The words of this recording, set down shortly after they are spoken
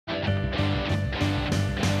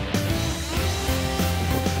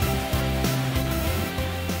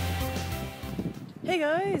Hey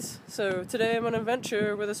guys! So today I'm on an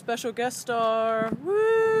adventure with a special guest star.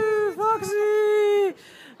 Woo! Foxy!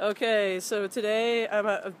 Okay, so today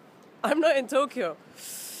I'm not in Tokyo.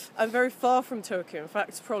 I'm very far from Tokyo. In fact,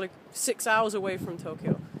 it's probably 6 hours away from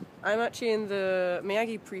Tokyo. I'm actually in the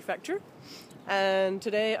Miyagi prefecture, and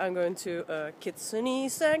today I'm going to a kitsune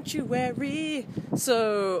sanctuary.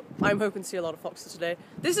 So I'm hoping to see a lot of foxes today.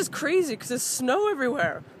 This is crazy because there's snow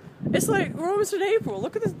everywhere. It's like we're almost in April.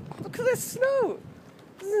 Look at this! Look at this snow!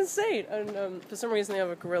 This is insane. And for some reason they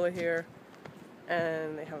have a gorilla here,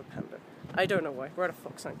 and they have a panda. I don't know why. We're at a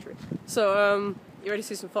fox sanctuary. So you ready to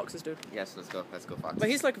see some foxes, dude? Yes, let's go. Let's go, fox. But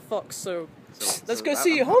he's like a fox, so let's go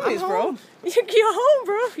see your homies, bro. You're home,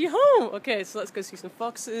 bro. You're home. Okay, so let's go see some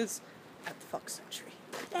foxes at the fox sanctuary.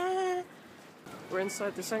 Yeah. We're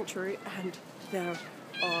inside the sanctuary, and there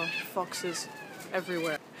are foxes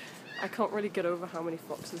everywhere. I can't really get over how many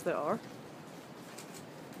foxes there are.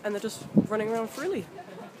 And they're just running around freely.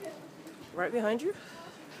 Right behind you,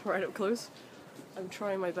 right up close. I'm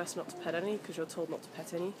trying my best not to pet any, because you're told not to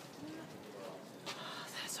pet any.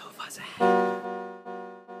 They're so fuzzy.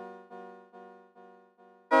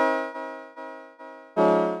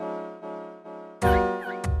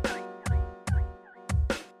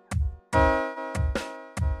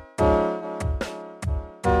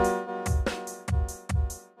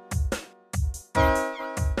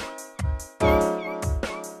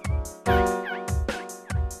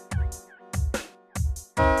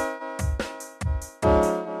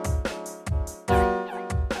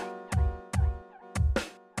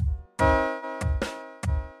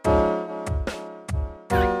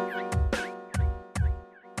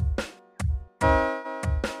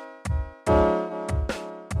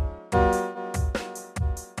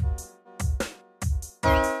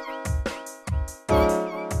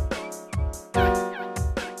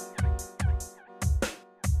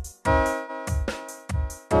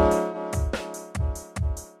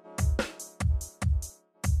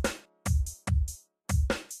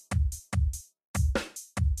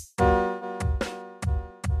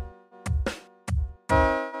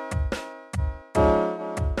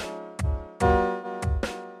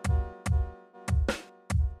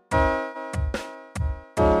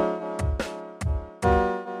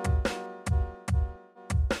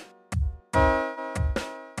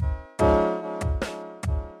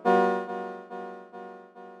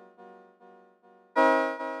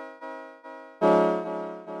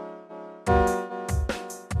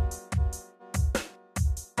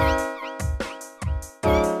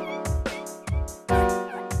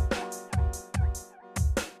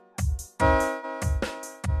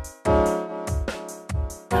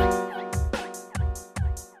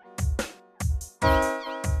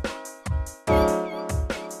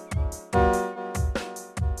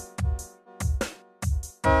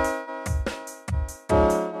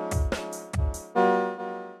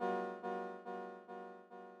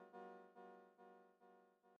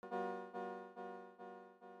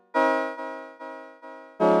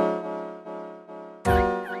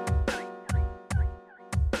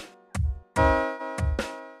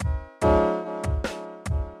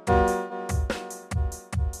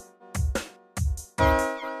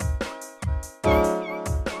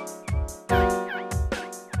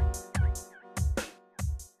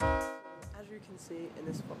 In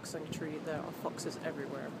this fox sanctuary there are foxes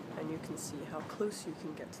everywhere, and you can see how close you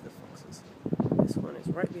can get to the foxes. This one is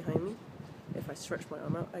right behind me. If I stretch my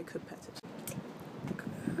arm out, I could pet it.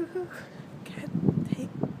 Can't take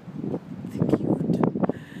the cute.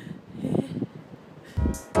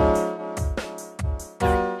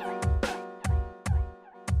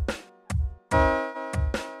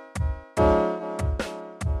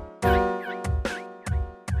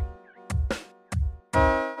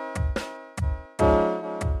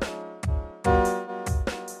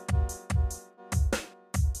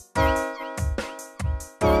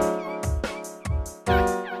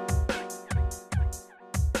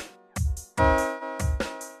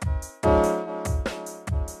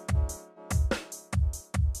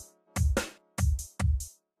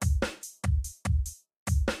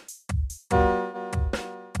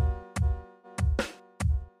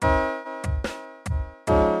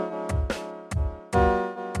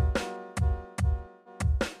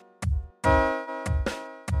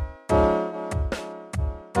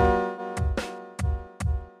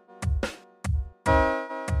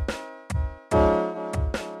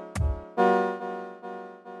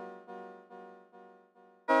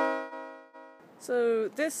 So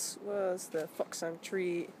this was the fox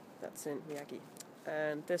sanctuary that's in Miyagi,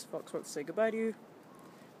 and this fox wants to say goodbye to you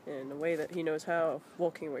in a way that he knows how,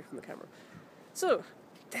 walking away from the camera. So,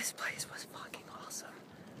 this place was fucking awesome.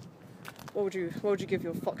 What would you give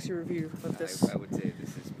your foxy review of this? I would say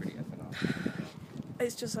this is pretty effing awesome.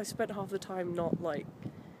 It's just I spent half the time not like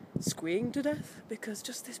squeeing to death because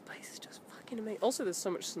just this place is just fucking amazing. Also, there's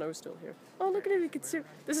so much snow still here. Oh, look at him! You can see.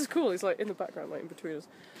 This is cool. He's like in the background, like in between us.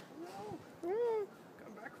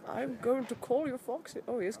 Come back. I'm going to call you foxy.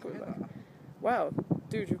 Oh, he is coming back. Wow,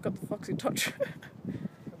 dude, you've got the foxy touch.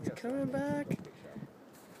 He's coming back.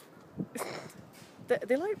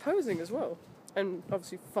 They like posing as well, and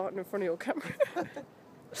obviously farting in front of your camera.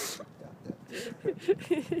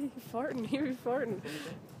 Farting, he be farting.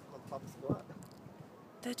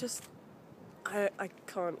 They're just, I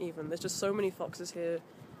can't even. There's just so many foxes here.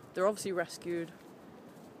 They're obviously rescued.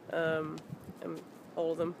 And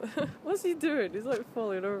all of them. What's he doing? He's like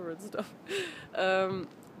falling over and stuff.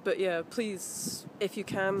 But yeah, please, if you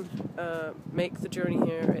can, make the journey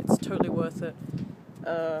here. It's totally worth it.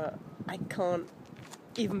 I can't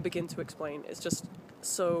even begin to explain. It's just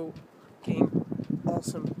so fucking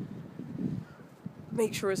awesome.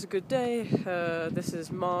 Make sure it's a good day. This is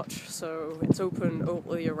March, so it's open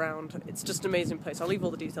all year round. It's just an amazing place. I'll leave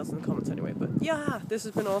all the details in the comments anyway. But yeah, this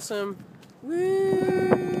has been awesome.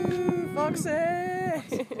 Woo! Foxy!